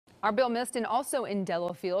Our Bill Miston also in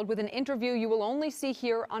Delafield with an interview you will only see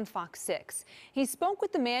here on Fox 6. He spoke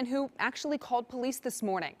with the man who actually called police this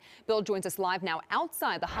morning. Bill joins us live now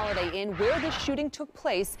outside the Holiday Inn where the shooting took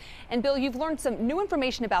place. And Bill, you've learned some new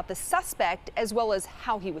information about the suspect as well as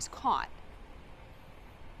how he was caught.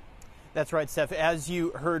 That's right, Steph. As you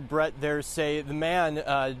heard Brett there say, the man,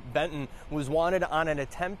 Benton, was wanted on an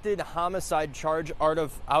attempted homicide charge out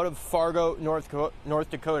of Fargo, North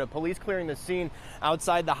Dakota. Police clearing the scene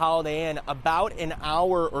outside the Holiday Inn about an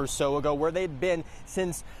hour or so ago, where they'd been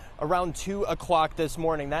since around 2 o'clock this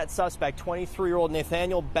morning. That suspect, 23-year-old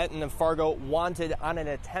Nathanael Benton of Fargo, wanted on an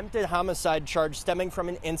attempted homicide charge stemming from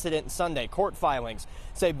an incident Sunday. Court filings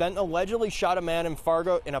say Benton allegedly shot a man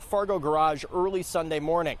in a Fargo garage early Sunday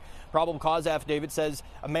morning. Probable cause affidavit says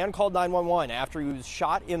a man called 911 after he was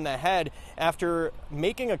shot in the head after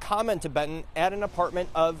making a comment to Benton at an apartment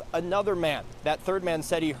of another man. That third man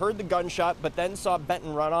said he heard the gunshot but then saw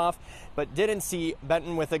Benton run off, but didn't see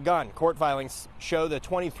Benton with a gun. Court filings show the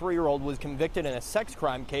 23-year-old was convicted in a sex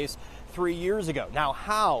crime case 3 years ago. Now,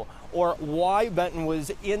 how or why Benton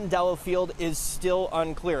was in Delafield is still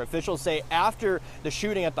unclear. Officials say after the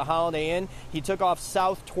shooting at the Holiday Inn, he took off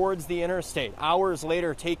south towards the interstate. Hours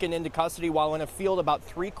later, taken into custody while in a field about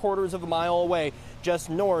 3/4 of a mile away, just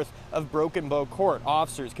north of Broken Bow Court.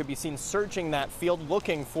 Officers could be seen searching that field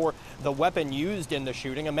looking for the weapon used in the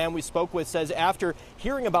shooting. A man we spoke with says after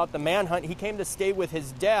hearing about the manhunt, he came to stay with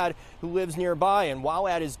his dad who lives nearby. And while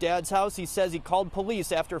at his dad's house, he says he called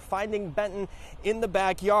police after finding Benton in the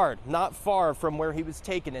backyard, not far from where he was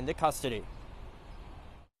taken into custody.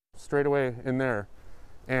 Straight away in there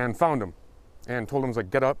and found him and told him, I was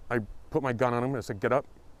like, get up. I put my gun on him. I said, get up,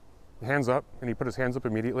 hands up. And he put his hands up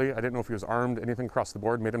immediately. I didn't know if he was armed, anything across the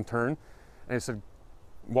board, made him turn. And I said,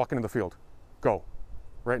 walk into the field, go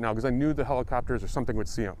right now, because I knew the helicopters or something would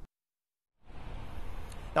see him.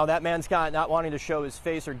 Now, that man, Scott, not wanting to show his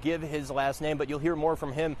face or give his last name, but you'll hear more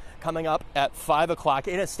from him coming up at 5 o'clock.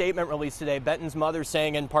 In a statement released today, Benton's mother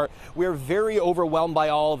saying in part, "We're very overwhelmed by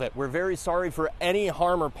all of it. We're very sorry for any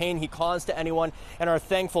harm or pain he caused to anyone and are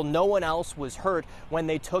thankful no one else was hurt when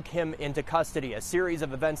they took him into custody." A series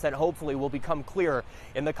of events that hopefully will become clearer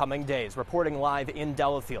in the coming days. Reporting live in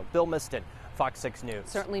Delafield, Bill Miston, Fox 6 News.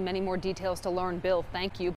 Certainly many more details to learn. Bill, thank you.